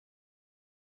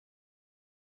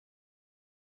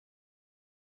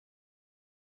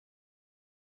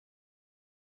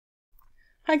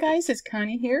Hi guys, it's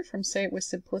Connie here from Say It With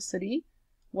Simplicity.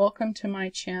 Welcome to my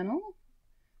channel.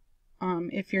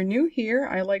 If you're new here,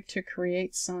 I like to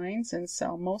create signs and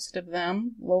sell most of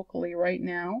them locally right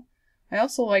now. I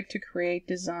also like to create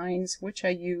designs which I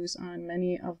use on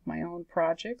many of my own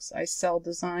projects. I sell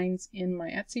designs in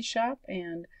my Etsy shop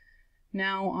and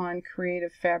now on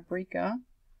Creative Fabrica.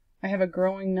 I have a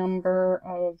growing number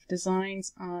of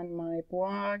designs on my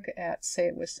blog at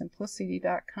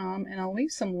sayitwithsimplicity.com, and I'll leave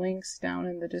some links down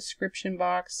in the description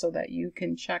box so that you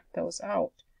can check those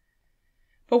out.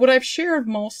 But what I've shared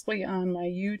mostly on my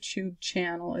YouTube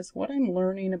channel is what I'm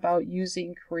learning about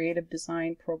using creative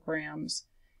design programs.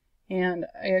 And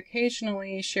I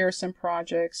occasionally share some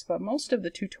projects, but most of the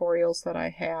tutorials that I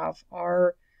have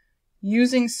are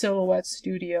using Silhouette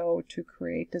Studio to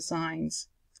create designs.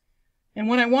 And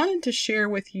what I wanted to share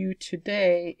with you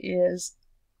today is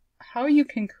how you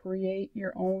can create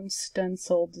your own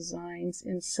stencil designs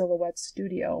in Silhouette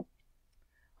Studio.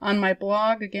 On my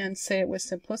blog, again,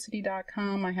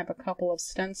 sayitwithsimplicity.com, I have a couple of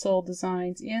stencil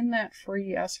designs in that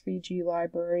free SVG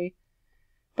library.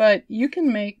 But you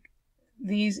can make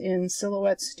these in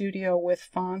Silhouette Studio with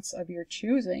fonts of your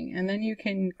choosing, and then you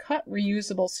can cut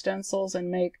reusable stencils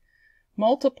and make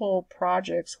multiple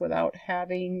projects without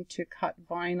having to cut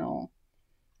vinyl.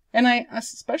 And I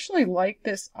especially like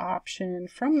this option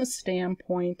from the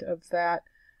standpoint of that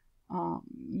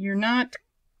you're not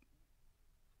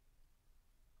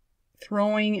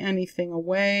throwing anything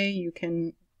away. You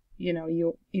can,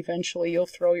 you'll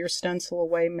throw your stencil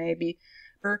away maybe.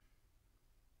 Or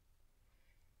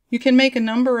you can make a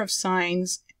number of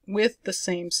signs with the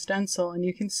same stencil, and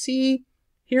you can see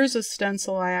here's a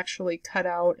stencil I actually cut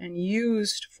out and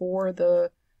used for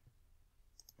the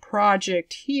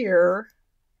project here.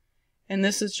 And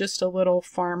this is just a little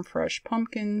Farm Fresh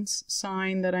Pumpkins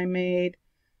sign that I made.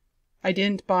 I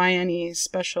didn't buy any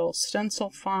special stencil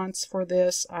fonts for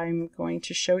this. I'm going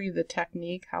to show you the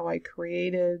technique, how I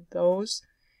created those.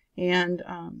 And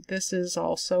this is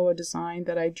also a design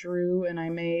that I drew and I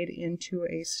made into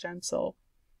a stencil.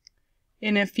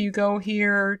 And if you go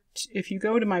here, if you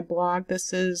go to my blog,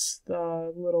 this is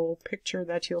the little picture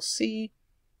that you'll see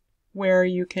where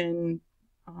you can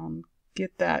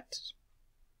get that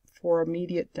for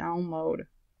immediate download.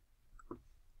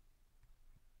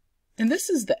 And this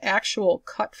is the actual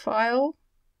cut file.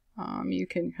 You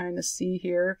can kind of see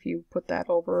here if you put that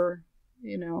over,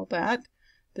 that.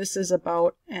 This is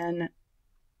about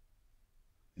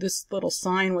this little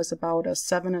sign was about a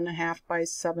 7.5 by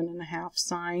 7.5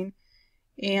 sign.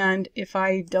 And if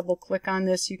I double click on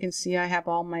this, you can see I have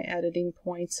all my editing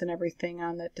points and everything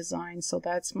on that design. So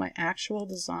that's my actual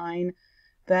design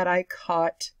that I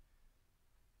cut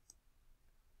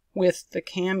with the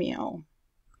Cameo.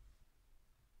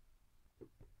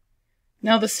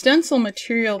 Now the stencil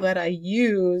material that I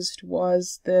used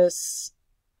was this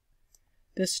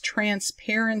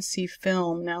transparency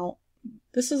film. Now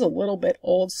this is a little bit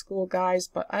old school, guys,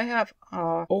 but I have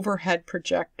an overhead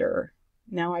projector.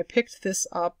 Now I picked this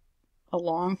up a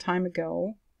long time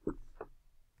ago,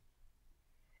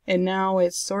 and now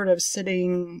it's sort of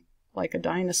sitting like a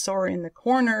dinosaur in the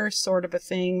corner, sort of a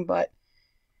thing, but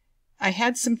I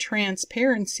had some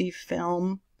transparency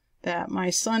film that my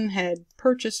son had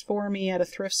purchased for me at a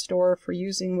thrift store for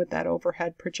using with that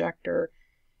overhead projector,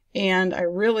 and I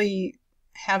really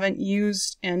haven't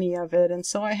used any of it, and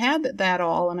so I had that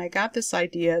all, and I got this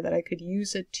idea that I could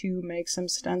use it to make some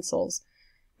stencils.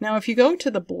 Now if you go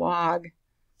to the blog,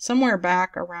 somewhere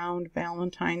back around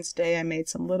Valentine's Day, I made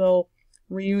some little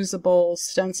reusable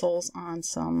stencils on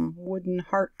some wooden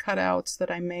heart cutouts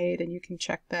that I made, and you can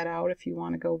check that out if you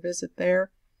want to go visit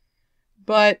there.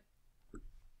 But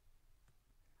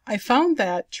I found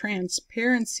that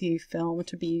transparency film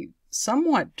to be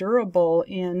somewhat durable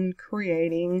in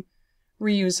creating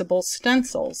reusable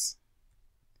stencils.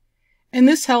 And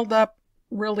this held up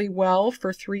really well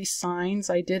for 3 signs.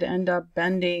 I did end up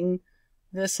bending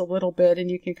this a little bit,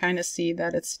 and you can kind of see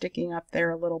that it's sticking up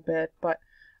there a little bit, but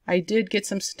I did get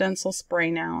some stencil spray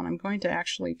now, and I'm going to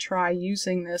actually try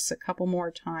using this a couple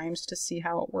more times to see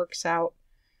how it works out.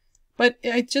 But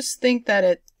I just think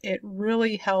that it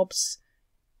really helps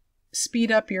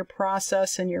speed up your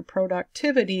process and your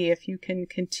productivity if you can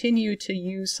continue to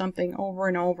use something over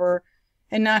and over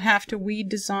and not have to weed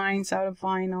designs out of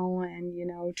vinyl and,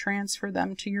 transfer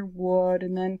them to your wood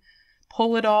and then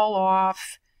pull it all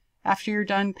off after you're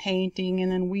done painting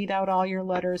and then weed out all your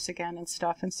letters again and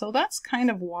stuff. And so that's kind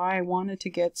of why I wanted to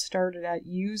get started at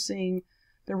using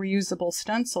the reusable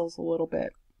stencils a little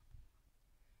bit.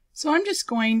 So I'm just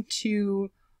going to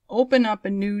open up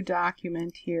a new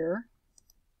document here.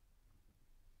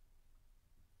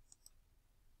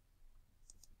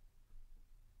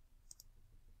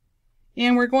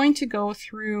 And we're going to go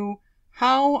through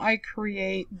how I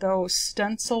create those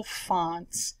stencil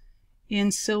fonts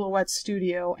in Silhouette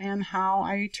Studio and how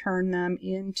I turn them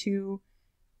into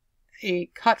a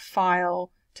cut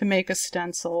file to make a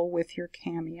stencil with your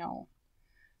Cameo.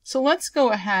 So let's go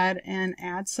ahead and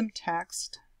add some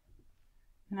text.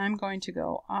 And I'm going to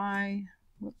go, I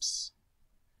love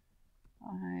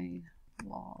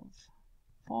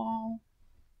fall.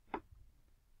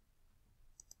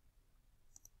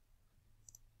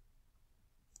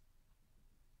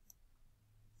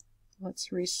 Let's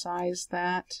resize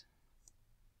that.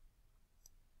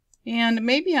 And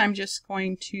maybe I'm just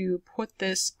going to put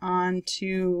this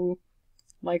onto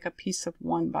like a piece of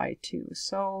 1x2.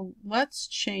 So let's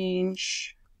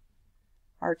change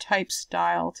our type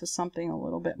style to something a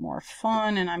little bit more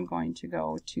fun, and I'm going to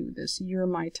go to this You're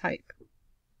My Type.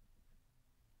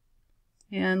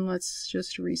 And let's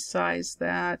just resize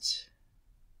that.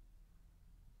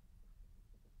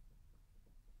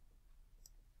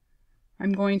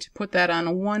 I'm going to put that on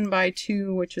a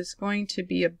 1x2, which is going to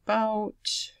be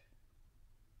about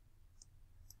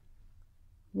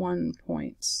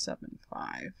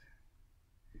 1.75. And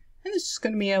this is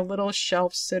going to be a little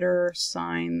shelf sitter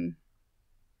sign.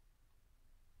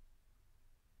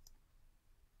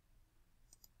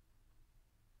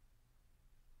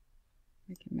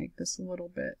 I can make this a little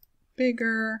bit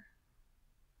bigger.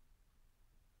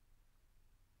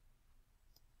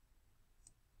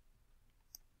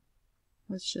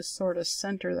 Let's just sort of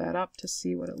center that up to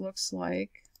see what it looks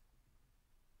like.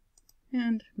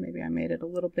 And maybe I made it a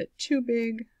little bit too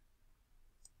big.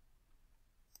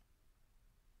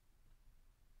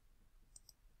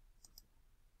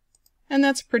 And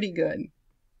that's pretty good.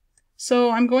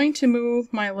 So I'm going to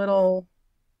move my little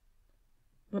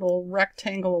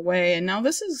rectangle away, and now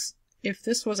this is, if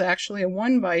this was actually a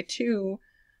 1x2,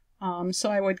 so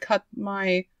I would cut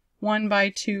my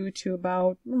 1x2 to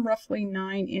about roughly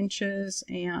 9 inches,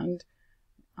 and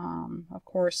of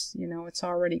course, you know, it's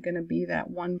already going to be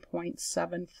that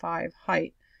 1.75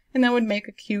 height, and that would make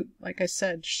a cute, like I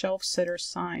said, shelf sitter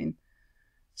sign.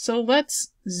 So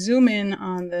let's zoom in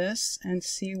on this and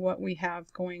see what we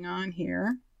have going on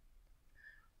here.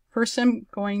 First, I'm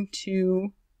going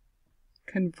to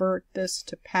convert this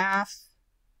to path,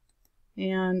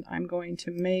 and I'm going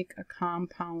to make a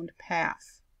compound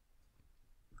path.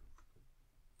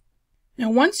 Now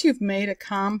once you've made a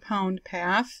compound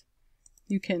path,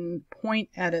 you can point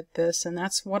edit this, and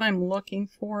that's what I'm looking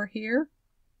for here.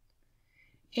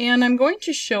 And I'm going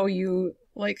to show you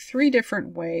like 3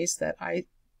 different ways that I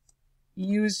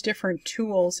use different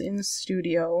tools in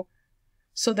Studio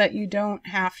so that you don't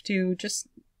have to just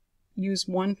use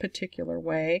one particular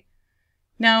way.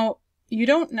 Now, you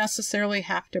don't necessarily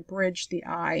have to bridge the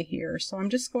eye here, so I'm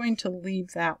just going to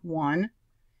leave that one.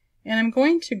 And I'm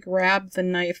going to grab the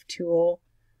knife tool.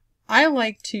 I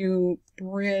like to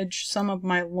bridge some of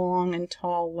my long and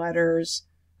tall letters,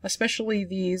 especially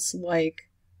these like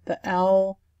the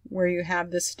L where you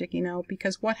have this sticking out,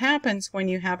 because what happens when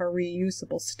you have a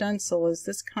reusable stencil is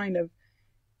this kind of,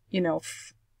 you know,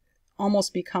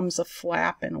 almost becomes a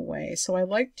flap in a way. So I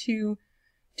like to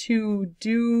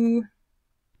do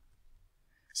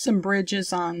some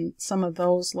bridges on some of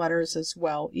those letters as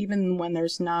well, even when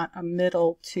there's not a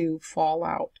middle to fall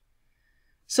out.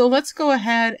 So let's go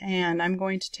ahead, and I'm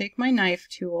going to take my knife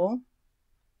tool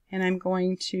and I'm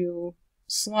going to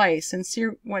slice, and see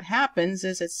what happens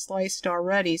is it's sliced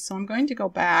already. So I'm going to go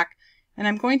back and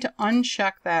I'm going to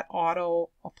uncheck that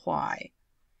auto apply.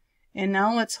 And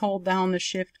now let's hold down the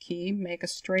shift key, make a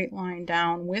straight line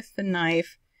down with the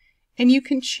knife, and you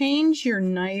can change your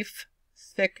knife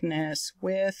thickness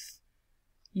with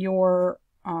your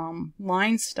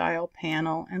line style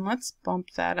panel, and let's bump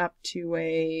that up to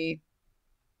a,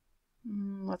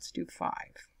 let's do 5.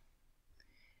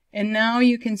 And now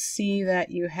you can see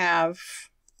that you have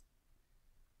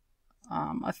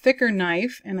a thicker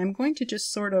knife, and I'm going to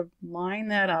just sort of line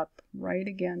that up right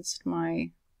against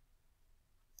my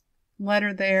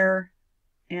letter there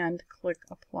and click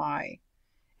apply.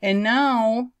 And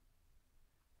now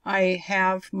I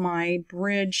have my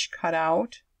bridge cut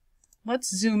out. Let's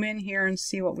zoom in here and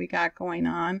see what we got going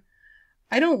on.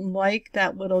 I don't like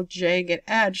that little jagged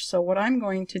edge, so what I'm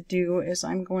going to do is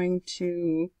I'm going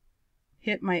to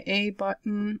hit my A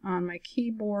button on my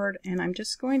keyboard, and I'm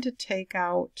just going to take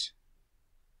out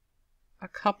a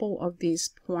couple of these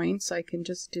points. I can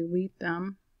just delete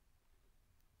them.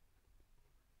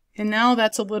 And now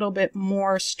that's a little bit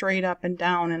more straight up and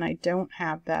down, and I don't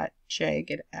have that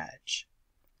jagged edge.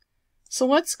 So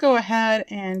let's go ahead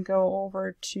and go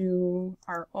over to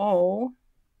our O,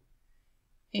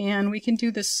 and we can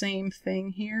do the same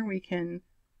thing here. We can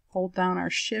hold down our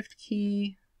Shift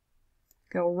key,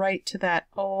 go right to that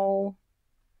O.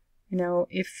 You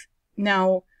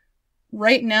know,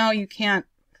 right now you can't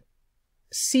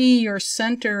see your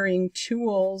centering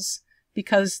tools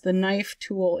because the knife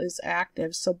tool is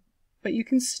active. So, but you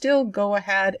can still go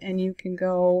ahead and you can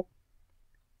go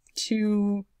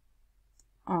to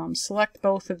select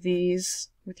both of these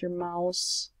with your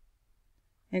mouse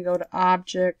and go to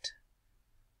Object,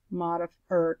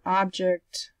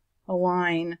 Object,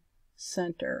 Align,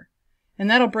 Center. And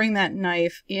that'll bring that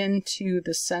knife into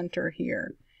the center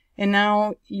here. And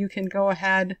now you can go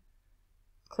ahead,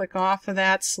 click off of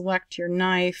that, select your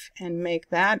knife, and make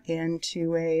that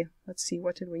into a, let's see,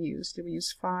 what did we use? Did we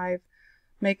use 5?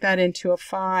 Make that into a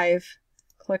 5,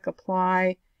 click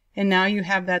Apply, and now you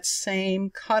have that same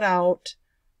cutout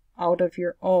out of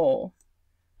your O.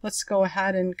 Let's go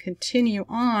ahead and continue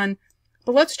on,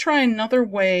 but let's try another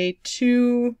way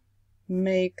to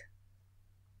make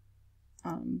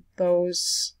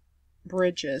those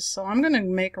bridges. So I'm going to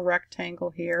make a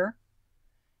rectangle here,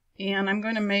 and I'm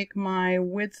going to make my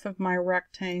width of my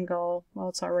rectangle, well,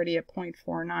 it's already at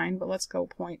 0.49, but let's go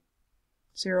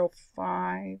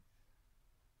 0.05.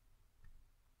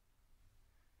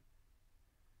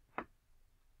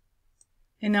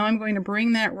 And now I'm going to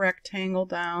bring that rectangle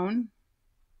down.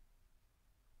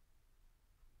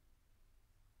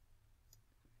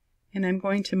 And I'm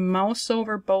going to mouse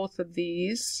over both of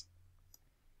these.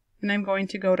 And I'm going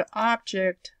to go to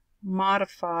Object,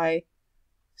 Modify,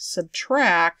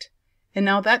 Subtract. And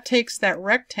now that takes that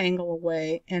rectangle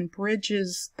away and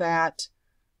bridges that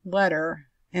letter.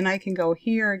 And I can go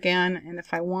here again, and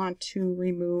if I want to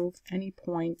remove any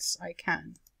points, I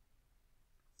can.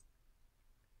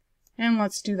 And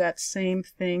let's do that same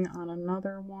thing on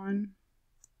another one.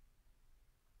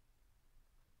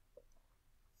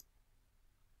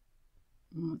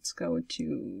 Let's go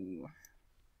to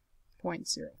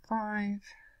 0.05.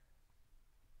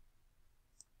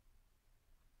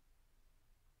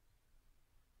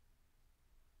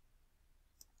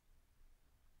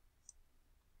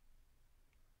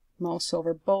 Mouse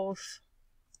over both,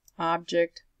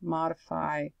 Object,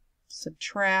 Modify,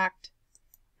 Subtract,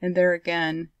 and there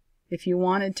again, if you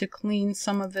wanted to clean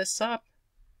some of this up,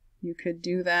 you could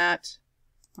do that.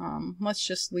 Let's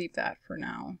just leave that for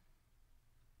now.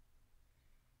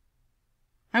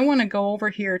 I want to go over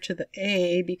here to the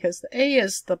A, because the A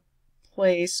is the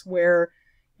place where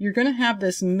you're going to have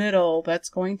this middle that's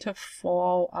going to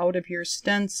fall out of your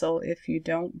stencil if you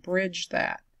don't bridge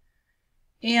that.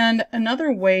 And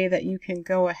another way that you can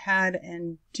go ahead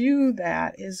and do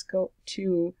that is go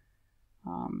to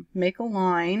make a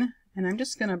line, and I'm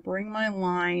just going to bring my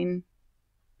line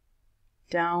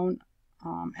down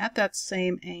at that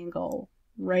same angle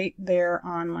right there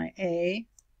on my A.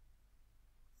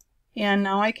 And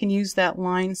now I can use that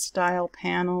line style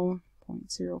panel,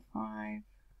 0.05,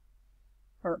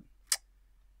 or,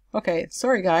 okay,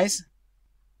 sorry guys,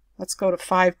 let's go to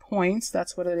 5 points,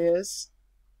 that's what it is.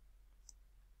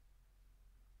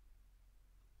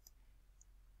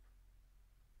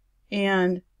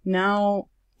 And now,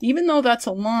 even though that's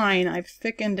a line, I've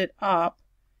thickened it up,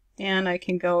 and I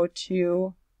can go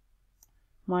to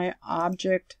my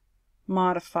Object,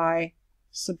 Modify,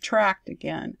 Subtract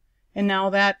again. And now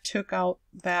that took out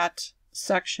that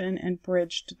section and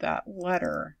bridged that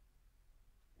letter.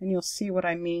 And you'll see what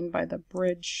I mean by the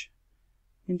bridge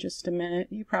in just a minute.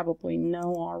 You probably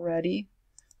know already.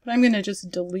 But I'm going to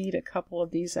just delete a couple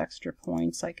of these extra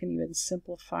points. I can even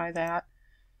simplify that.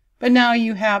 But now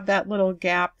you have that little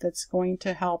gap that's going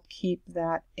to help keep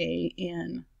that A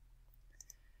in.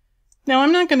 Now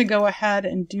I'm not going to go ahead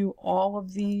and do all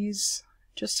of these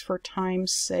just for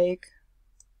time's sake.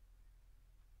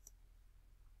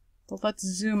 But let's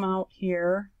zoom out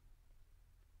here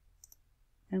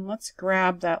and let's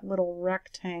grab that little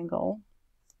rectangle.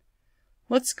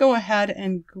 Let's go ahead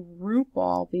and group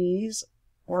all these,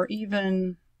 or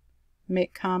even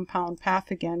make compound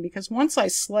path again, because once I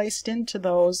sliced into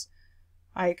those,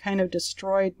 I kind of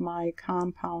destroyed my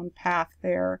compound path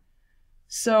there.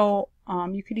 So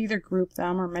you could either group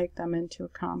them or make them into a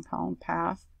compound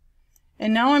path.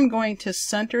 And now I'm going to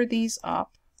center these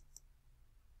up.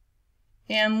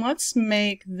 And let's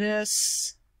make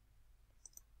this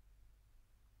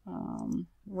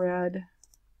red.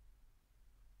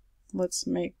 Let's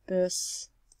make this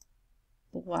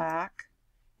black.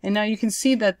 And now you can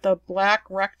see that the black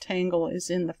rectangle is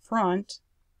in the front.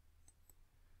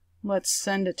 Let's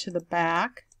send it to the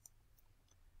back.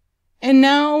 And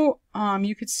now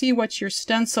you could see what your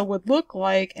stencil would look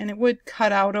like, and it would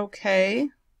cut out okay.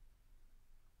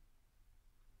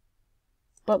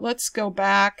 But let's go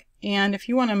back And if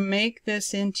you want to make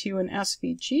this into an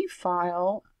SVG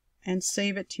file and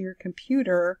save it to your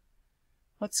computer,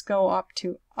 let's go up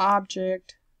to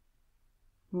Object,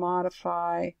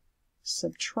 Modify,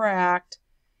 Subtract,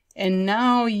 and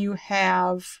now you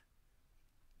have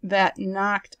that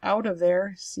knocked out of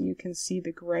there so you can see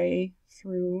the gray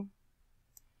through.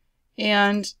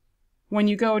 And when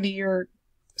you go to your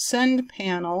Send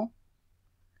panel,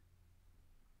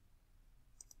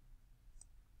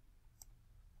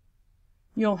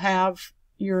 you'll have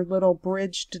your little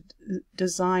bridged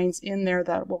designs in there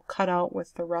that will cut out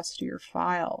with the rest of your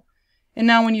file. And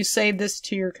now when you save this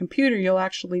to your computer, you'll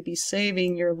actually be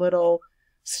saving your little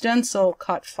stencil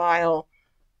cut file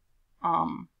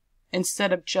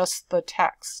instead of just the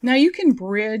text. Now you can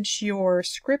bridge your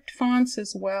script fonts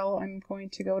as well. I'm going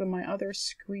to go to my other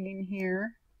screen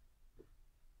here.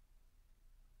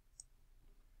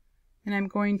 And I'm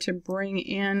going to bring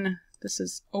in, this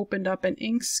is opened up in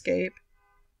Inkscape.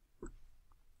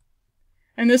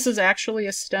 And this is actually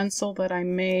a stencil that I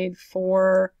made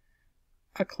for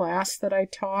a class that I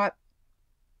taught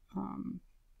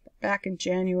back in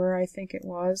January, I think it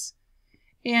was.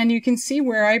 And you can see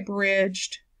where I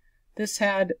bridged. This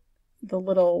had the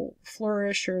little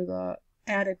flourish or the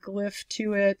added glyph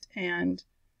to it, and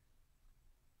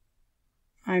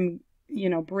I'm,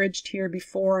 bridged here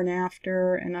before and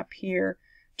after and up here,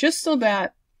 just so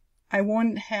that I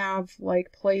wouldn't have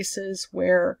like places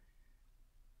where,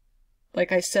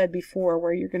 like I said before,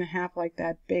 where you're going to have like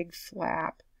that big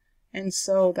flap. And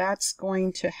so that's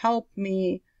going to help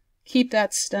me keep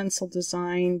that stencil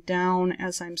design down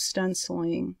as I'm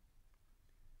stenciling,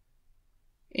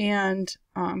 and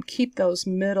keep those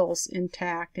middles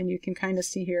intact. And you can kind of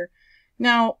see here.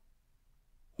 Now,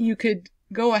 you could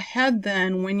go ahead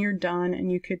then when you're done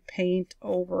and you could paint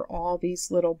over all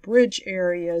these little bridge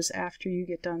areas after you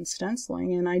get done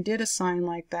stenciling. And I did a sign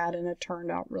like that and it turned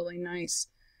out really nice.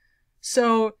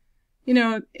 So,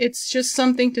 it's just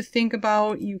something to think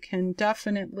about. You can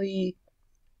definitely,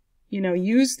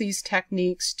 use these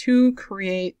techniques to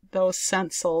create those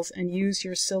stencils and use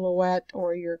your Silhouette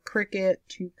or your Cricut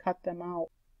to cut them out.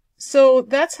 So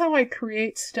that's how I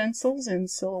create stencils in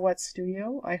Silhouette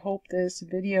Studio. I hope this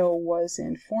video was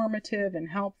informative and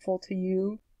helpful to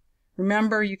you.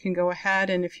 Remember, you can go ahead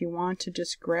and if you want to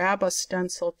just grab a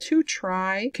stencil to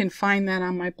try, you can find that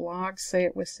on my blog,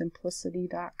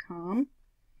 sayitwithsimplicity.com.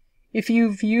 If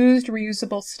you've used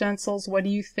reusable stencils, what do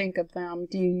you think of them?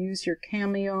 Do you use your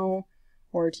Cameo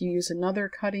or do you use another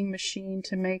cutting machine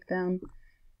to make them?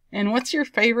 And what's your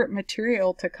favorite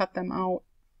material to cut them out?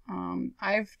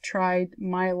 I've tried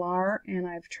Mylar and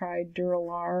I've tried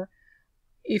Duralar.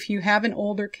 If you have an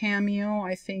older Cameo,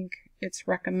 I think it's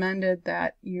recommended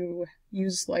that you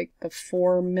use like the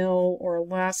 4 mil or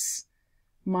less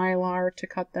Mylar to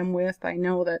cut them with. I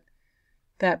know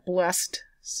that Blessed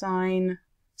sign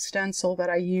stencil that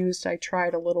I used, I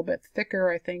tried a little bit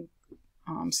thicker, I think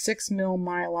 6 mil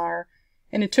Mylar,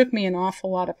 and it took me an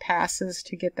awful lot of passes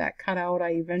to get that cut out.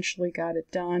 I eventually got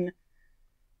it done,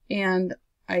 and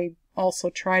I also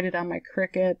tried it on my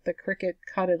Cricut. The Cricut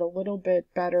cut it a little bit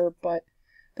better, but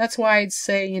that's why I'd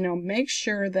say, make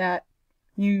sure that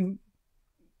you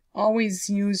always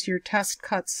use your test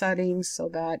cut settings so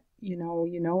that you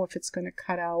know if it's going to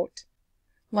cut out.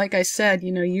 Like I said,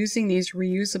 using these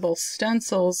reusable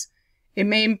stencils, it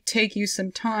may take you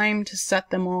some time to set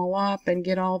them all up and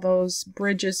get all those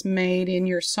bridges made in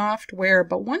your software,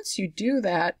 but once you do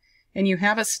that and you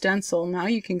have a stencil, now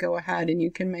you can go ahead and you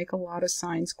can make a lot of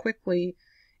signs quickly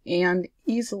and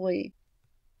easily.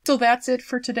 So that's it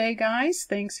for today, guys.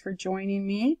 Thanks for joining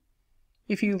me.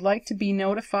 If you'd like to be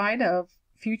notified of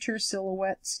future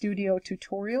Silhouette Studio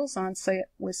tutorials on Say It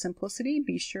With Simplicity,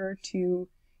 be sure to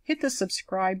hit the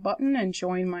subscribe button and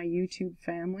join my YouTube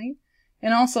family.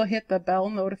 And also hit the bell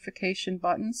notification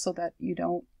button so that you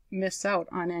don't miss out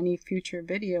on any future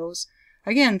videos.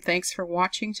 Again, thanks for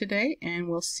watching today, and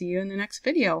we'll see you in the next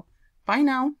video. Bye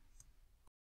now.